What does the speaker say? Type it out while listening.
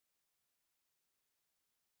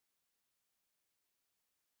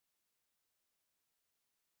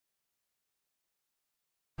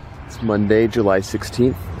It's Monday, July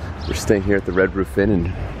 16th. We're staying here at the Red Roof Inn in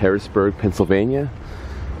Harrisburg, Pennsylvania.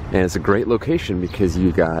 And it's a great location because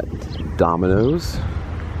you got Domino's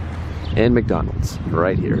and McDonald's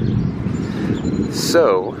right here.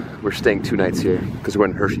 So we're staying 2 nights here because we're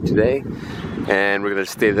going to Hershey today, and we're going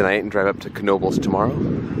to stay the night and drive up to Knoebels tomorrow.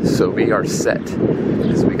 So we are set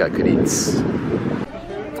because we got good eats.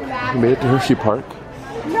 We made it to Hersheypark.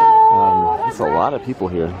 There's a lot of people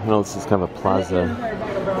here. I know this is kind of a plaza.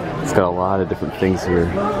 It's got a lot of different things here.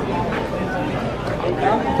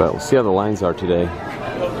 But we'll see how the lines are today.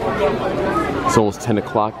 It's almost 10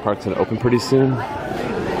 o'clock. Park's going to open pretty soon.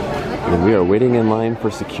 And we are waiting in line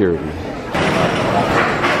for security.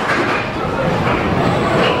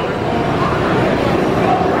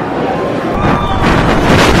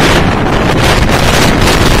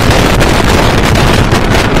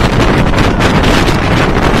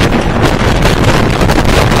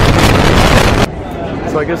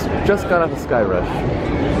 So I just got off of Sky Rush,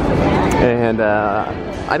 and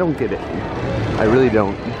I don't get it. I really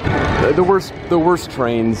don't. The worst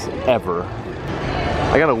trains ever.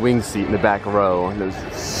 I got a wing seat in the back row, and it was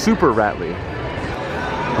super rattly.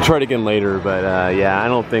 I'll try it again later, but yeah, I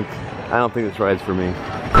don't think this ride's for me.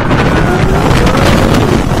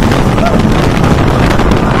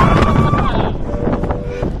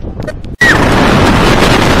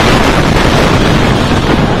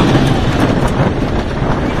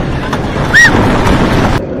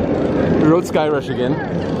 We rode Sky Rush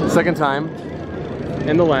again, second time,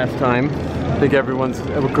 and the last time. I think everyone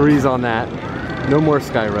agrees on that. No more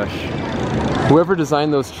Sky Rush. Whoever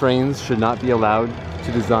designed those trains should not be allowed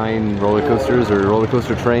to design roller coasters or roller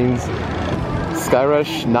coaster trains. Sky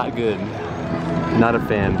Rush, not good. Not a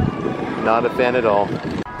fan. Not a fan at all.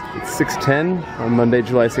 It's 6:10 on Monday,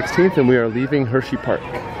 July 16th, and we are leaving Hersheypark.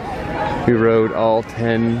 We rode all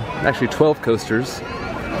 12 coasters,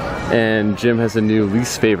 and Jim has a new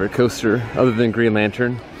least favorite coaster other than Green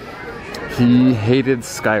Lantern. He hated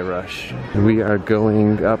Sky Rush. We are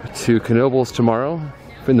going up to Knoebels tomorrow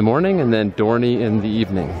in the morning and then Dorney in the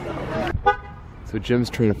evening. So Jim's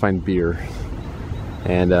trying to find beer.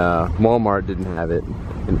 And Walmart didn't have it,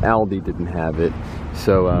 and Aldi didn't have it.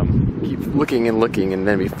 So keep looking and looking, and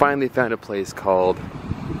then we finally found a place called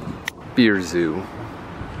Beer Zoo.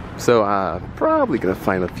 So probably gonna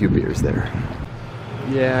find a few beers there.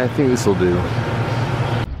 Yeah, I think this will do.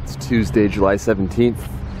 It's Tuesday, July 17th.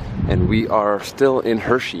 And we are still in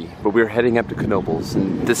Hershey, but we're heading up to Knoebels.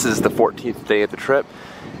 And this is the 14th day of the trip,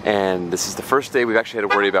 and this is the first day we've actually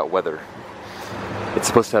had to worry about weather. It's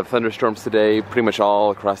supposed to have thunderstorms today, pretty much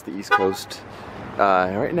all across the East Coast.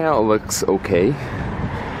 Right now it looks okay.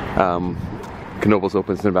 Knoebels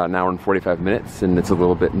opens in about an hour and 45 minutes, and it's a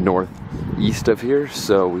little bit northeast of here,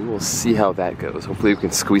 so we will see how that goes. Hopefully we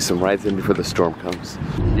can squeeze some rides in before the storm comes.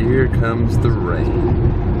 Here comes the rain.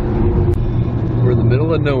 We're in the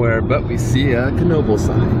middle of nowhere, but we see a Knoebels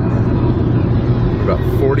sign. We're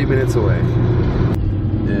about 40 minutes away.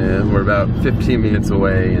 And we're about 15 minutes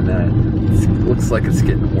away, and that looks like it's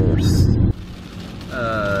getting worse.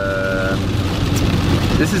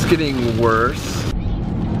 This is getting worse.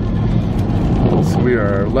 So we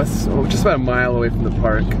are just about a mile away from the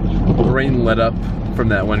park. The rain let up from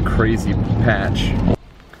that one crazy patch.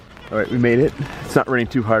 All right, we made it. It's not raining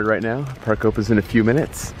too hard right now. Park opens in a few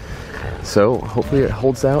minutes. So hopefully it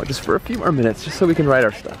holds out just for a few more minutes, just so we can ride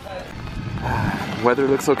our stuff. Weather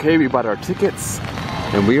looks okay. We bought our tickets,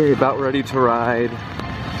 and we are about ready to ride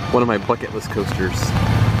one of my bucket list coasters,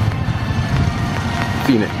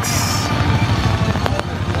 Phoenix.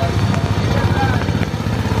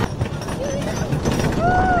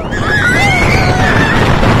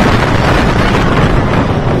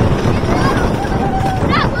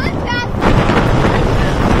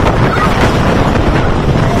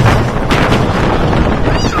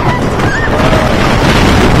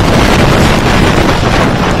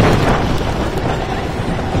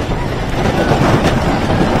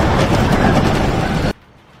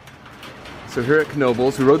 So here at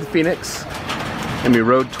Knoebels, we rode the Phoenix, and we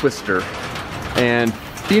rode Twister. And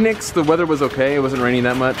Phoenix, the weather was okay, it wasn't raining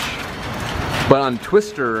that much. But on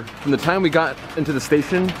Twister, from the time we got into the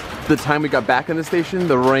station to the time we got back in the station,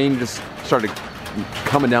 the rain just started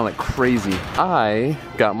coming down like crazy. I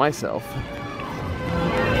got myself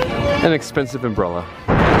an expensive umbrella.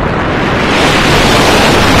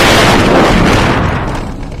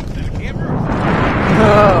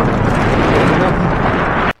 Oh.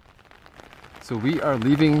 So we are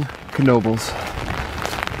leaving Knoebels,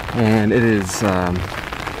 and it is,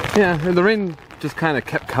 yeah, the rain just kind of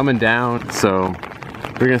kept coming down. So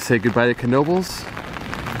we're gonna say goodbye to Knoebels,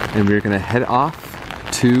 and we're gonna head off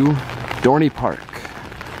to Dorney Park.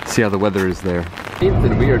 see how the weather is there.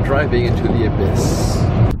 And we are driving into the abyss.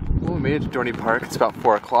 Well, we made it to Hersheypark. It's about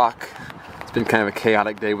 4 o'clock. It's been kind of a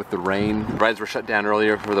chaotic day with the rain. Rides were shut down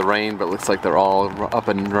earlier for the rain, but it looks like they're all up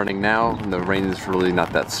and running now, and the rain is really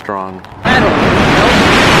not that strong.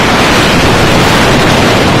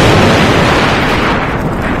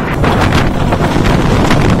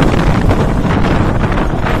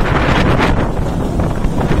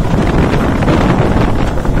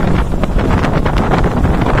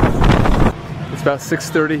 It's about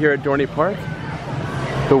 6:30 here at Hersheypark.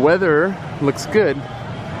 The weather looks good,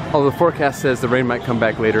 although the forecast says the rain might come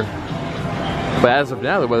back later. But as of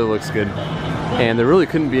now, the weather looks good, and there really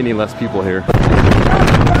couldn't be any less people here.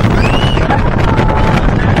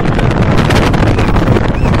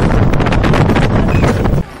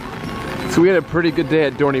 So we had a pretty good day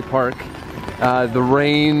at Hersheypark. The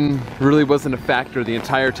rain really wasn't a factor the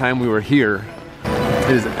entire time we were here.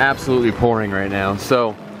 It is absolutely pouring right now.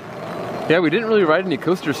 So yeah, we didn't really ride any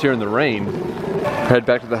coasters here in the rain. Head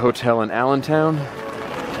back to the hotel in Allentown,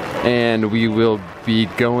 and we will be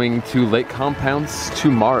going to Lake Compounce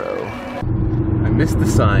tomorrow. I missed the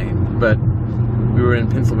sign, but we were in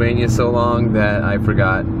Pennsylvania so long that I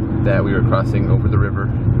forgot that we were crossing over the river.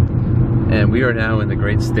 And we are now in the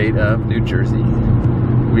great state of New Jersey.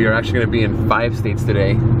 We are actually going to be in 5 states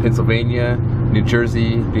today: Pennsylvania, New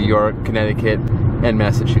Jersey, New York, Connecticut, and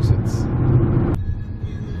Massachusetts.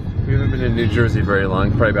 We haven't been in New Jersey very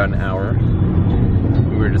long, probably about an hour.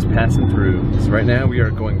 We were just passing through. So right now we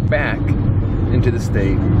are going back into the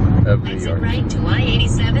state of New York. Right to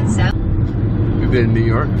I-87 South. We've been in New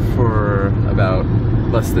York for about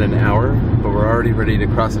less than an hour, but we're already ready to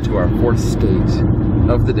cross into our 4th state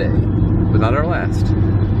of the day, but not our last.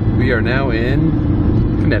 We are now in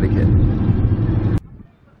Connecticut.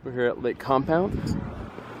 We're here at Lake Compounce,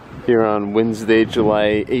 here on Wednesday,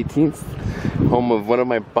 July 18th, home of one of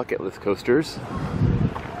my bucket list coasters,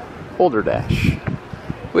 Boulder Dash,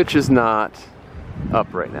 which is not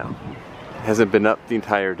up right now. It hasn't been up the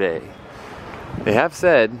entire day. They have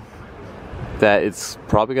said that it's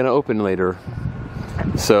probably going to open later.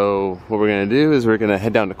 So what we're going to do is we're going to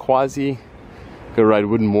head down to Quasi, go ride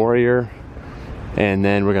Wooden Warrior, and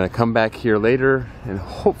then we're going to come back here later and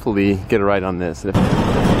hopefully get a ride on this.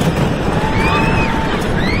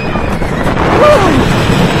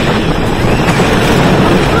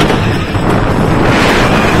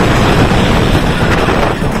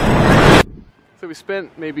 So we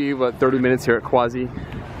spent maybe, 30 minutes here at Quasi.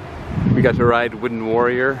 We got to ride Wooden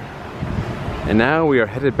Warrior, and now we are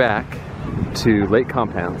headed back to Lake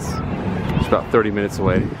Compounce. It's about 30 minutes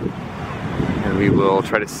away. And we will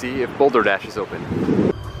try to see if Boulder Dash is open.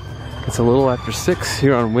 It's a little after 6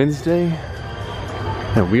 here on Wednesday,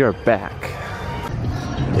 and we are back.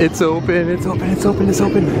 It's open, it's open, it's open, it's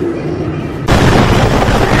open.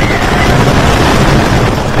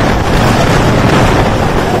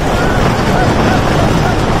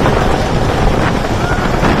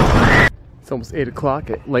 It's almost 8 o'clock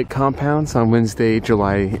at Lake Compounce on Wednesday,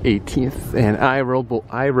 July 18th, and I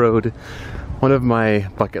rode one of my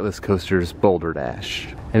bucket list coasters, Boulder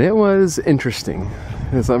Dash. And it was interesting.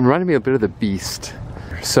 It reminded me a bit of the Beast.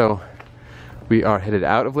 So we are headed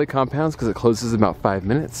out of Lake Compounce because it closes in about 5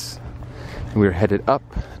 minutes. And we are headed up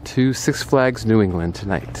to Six Flags New England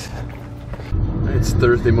tonight. It's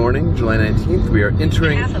Thursday morning, July 19th. We are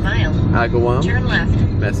entering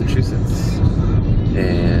Agawam, Massachusetts.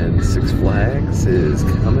 And Six Flags is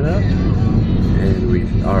coming up. And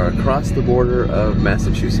we are across the border of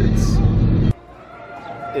Massachusetts.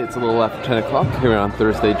 It's a little after 10 o'clock here on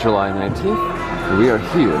Thursday, July 19th. We are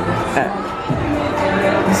here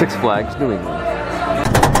at Six Flags New England.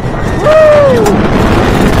 Woo!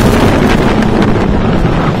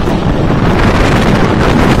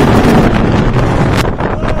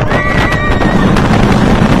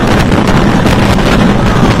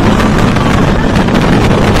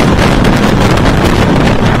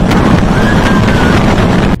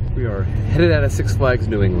 We are headed out of Six Flags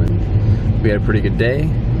New England. We had a pretty good day.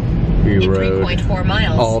 We rode 3.4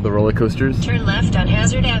 miles. all the roller coasters. Turn left on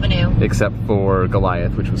Hazard Avenue. Except for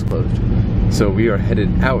Goliath, which was closed. So we are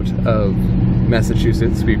headed out of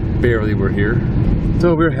Massachusetts. We barely were here.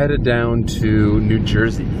 So we're headed down to New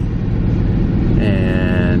Jersey.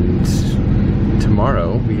 And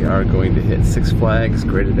tomorrow we are going to hit Six Flags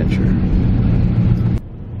Great Adventure.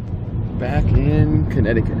 Back in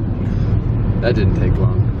Connecticut. That didn't take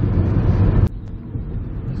long.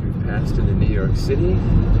 Passed into New York City.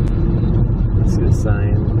 You see the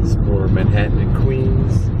signs for Manhattan and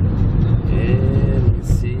Queens, and you can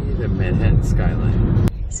see the Manhattan skyline.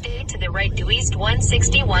 Stay to the right to East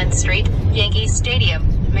 161th Street, Yankee Stadium,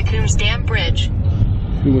 McCombs Dam Bridge.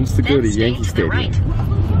 Who wants to go Then to stay Yankee to the Stadium? right.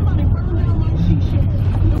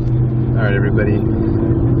 Alright everybody,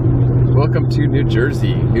 welcome to New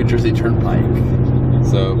Jersey Turnpike.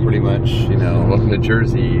 So pretty much, you know, welcome to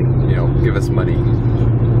Jersey, you know, give us money.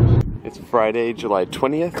 It's Friday, July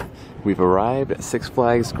 20th. We've arrived at Six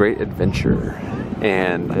Flags Great Adventure.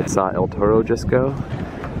 And I saw El Toro just go.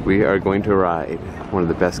 We are going to ride one of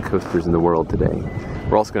the best coasters in the world today.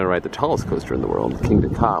 We're also going to ride the tallest coaster in the world, King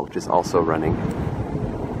Ka, which is also running.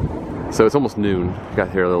 So it's almost noon.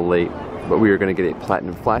 Got here a little late, but we are going to get a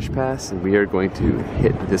Platinum Flash Pass, and we are going to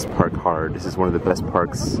hit this park hard. This is one of the best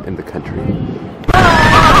parks in the country.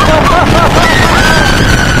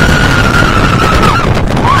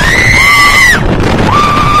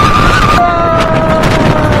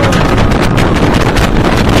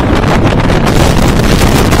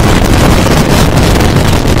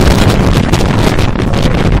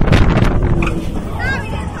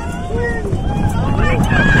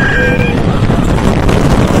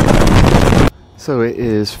 So it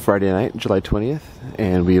is Friday night, July 20th,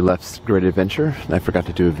 and we left Great Adventure. I forgot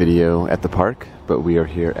to do a video at the park, but we are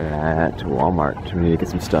here at Walmart. We need to get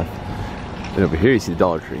some stuff. And over here you see the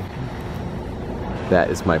Dollar Tree. That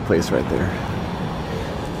is my place right there.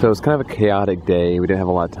 So it was kind of a chaotic day. We didn't have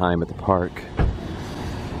a lot of time at the park.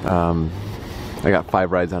 I got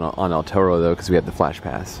 5 rides on El Toro though, because we had the Flash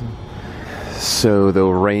Pass. So the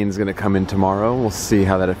rain's gonna come in tomorrow. We'll see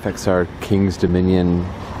how that affects our King's Dominion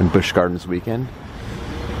and Busch Gardens weekend.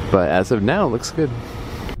 But as of now, it looks good.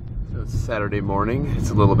 So it's Saturday morning. It's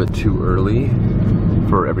a little bit too early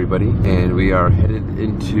for everybody. And we are headed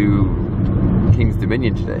into King's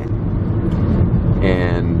Dominion today.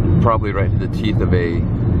 And probably right into the teeth of a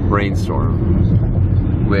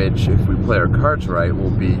rainstorm, which if we play our cards right, will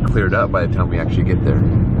be cleared up by the time we actually get there.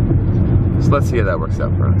 So let's see how that works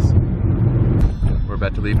out for us. We're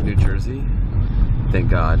about to leave New Jersey. Thank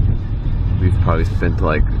God. We've probably spent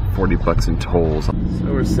like 40 bucks in tolls. So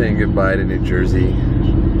we're saying goodbye to New Jersey.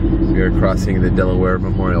 We are crossing the Delaware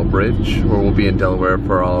Memorial Bridge, where we'll be in Delaware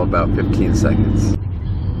for all about 15 seconds.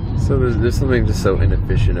 So there's something just so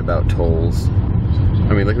inefficient about tolls.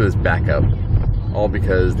 I mean, look at this backup. All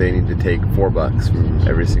because they need to take 4 bucks from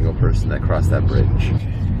every single person that crossed that bridge.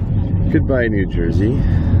 Goodbye, New Jersey.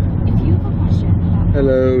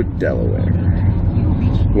 Hello, Delaware.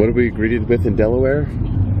 What are we greeted with in Delaware?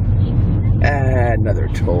 Another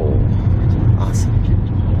toll. Awesome.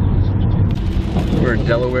 We're in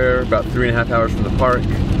Delaware, about 3.5 hours from the park,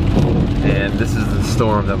 and this is the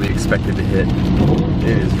storm that we expected to hit.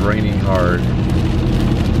 It is raining hard.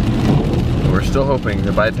 And we're still hoping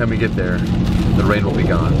that by the time we get there, the rain will be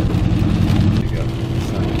gone. There you go.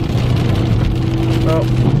 Well,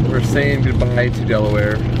 we're saying goodbye to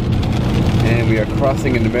Delaware, and we are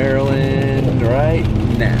crossing into Maryland right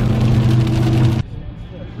now.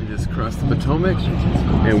 Across the Potomac,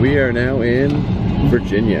 and we are now in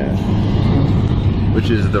Virginia, which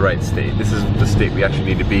is the right state. This is the state we actually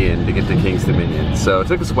need to be in to get to King's Dominion. So it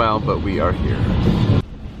took us a while, but we are here.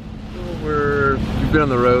 We've been on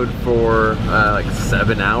the road for like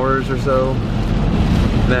 7 hours or so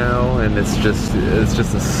now, and it's just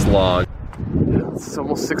a slog. It's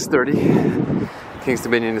almost 6:30. King's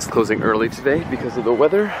Dominion is closing early today because of the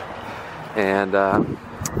weather, and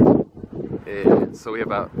so we have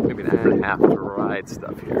about maybe an hour and a half to ride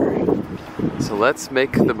stuff here. So let's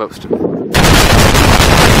make the most of it.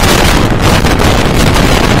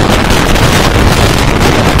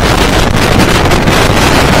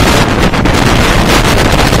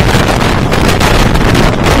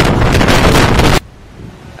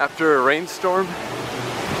 After a rainstorm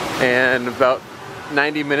and about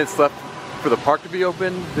 90 minutes left for the park to be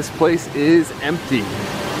open, this place is empty.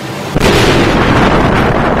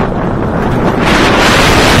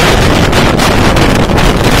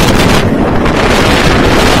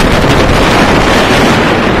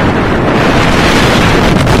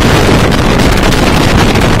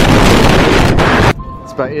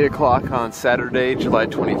 About 8 o'clock on Saturday, July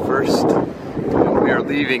 21st. We are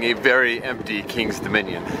leaving a very empty King's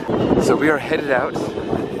Dominion. So we are headed out,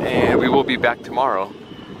 and we will be back tomorrow.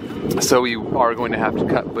 So we are going to have to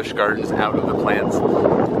cut Busch Gardens out of the plans.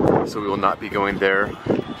 So we will not be going there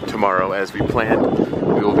tomorrow as we planned.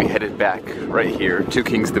 We will be headed back right here to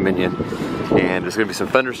King's Dominion. And there's going to be some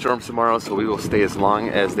thunderstorms tomorrow, so we will stay as long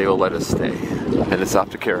as they will let us stay. And it's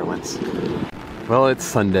off to Carowinds. Well, it's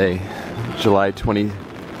Sunday, July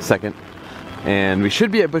 22nd, and we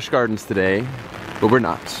should be at Busch Gardens today, but we're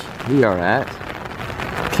not. We are at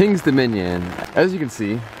King's Dominion. As you can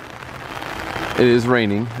see, it is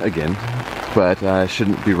raining again, but it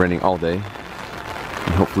shouldn't be raining all day.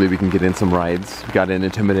 And hopefully we can get in some rides. We got in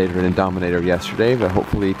Intimidator and Dominator yesterday, but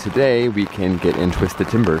hopefully today we can get in Twisted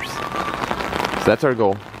Timbers. So that's our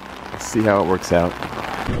goal. Let's see how it works out.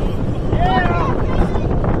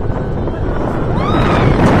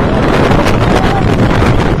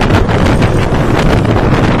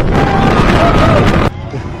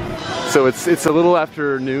 So it's a little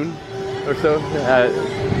after noon or so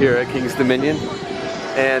here at King's Dominion,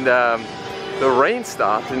 and the rain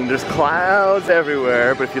stopped and there's clouds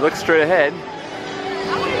everywhere, but if you look straight ahead,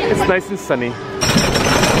 it's nice and sunny.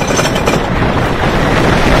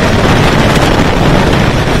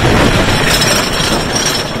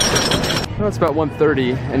 Well, it's about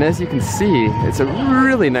 1:30, and as you can see, it's a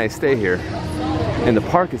really nice day here, and the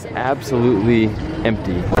park is absolutely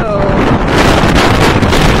empty.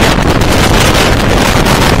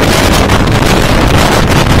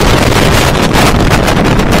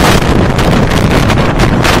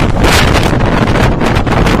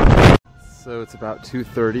 So it's about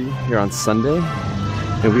 2:30 here on Sunday,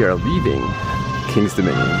 and we are leaving King's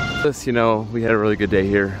Dominion. Just, you know, we had a really good day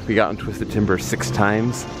here. We got on Twisted Timber 6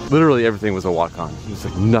 times. Literally everything was a walk-on. It was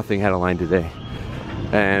like nothing had a line today.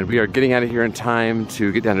 And we are getting out of here in time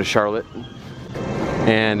to get down to Charlotte.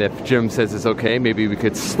 And if Jim says it's okay, maybe we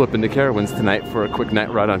could slip into Carowinds tonight for a quick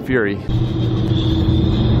night ride on Fury.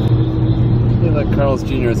 Yeah, like Carl's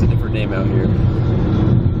Jr. is a different name out here.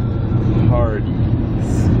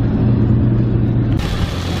 Hardee's.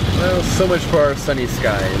 Well, so much for our sunny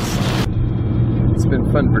skies. It's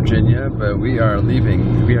been fun, Virginia, but we are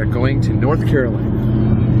leaving. We are going to North Carolina.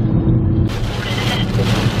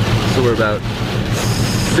 So we're about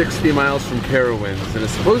 60 miles from Carowinds, and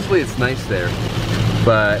supposedly it's nice there,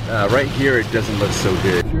 but right here it doesn't look so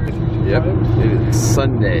good. Yep, it is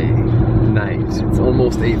Sunday night. It's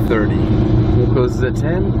almost 8:30. Pool closes at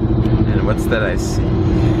 10, and what's that I see?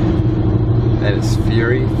 That is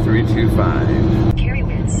Fury 325.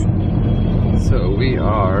 So we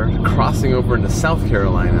are crossing over into South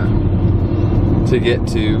Carolina to get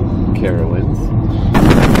to Carowinds.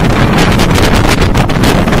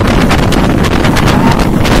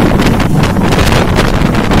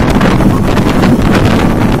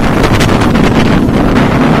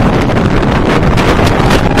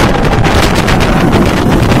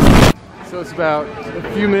 So it's about a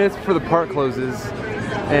few minutes before the park closes,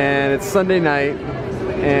 and it's Sunday night.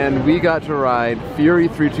 And we got to ride Fury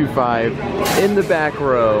 325 in the back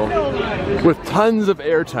row with tons of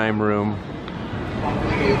airtime room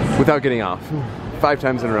without getting off. 5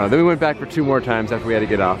 times in a row. Then we went back for 2 more times after we had to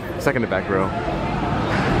get off. Second to back row.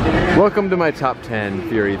 Welcome to my top 10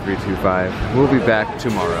 Fury 325. We'll be back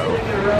tomorrow.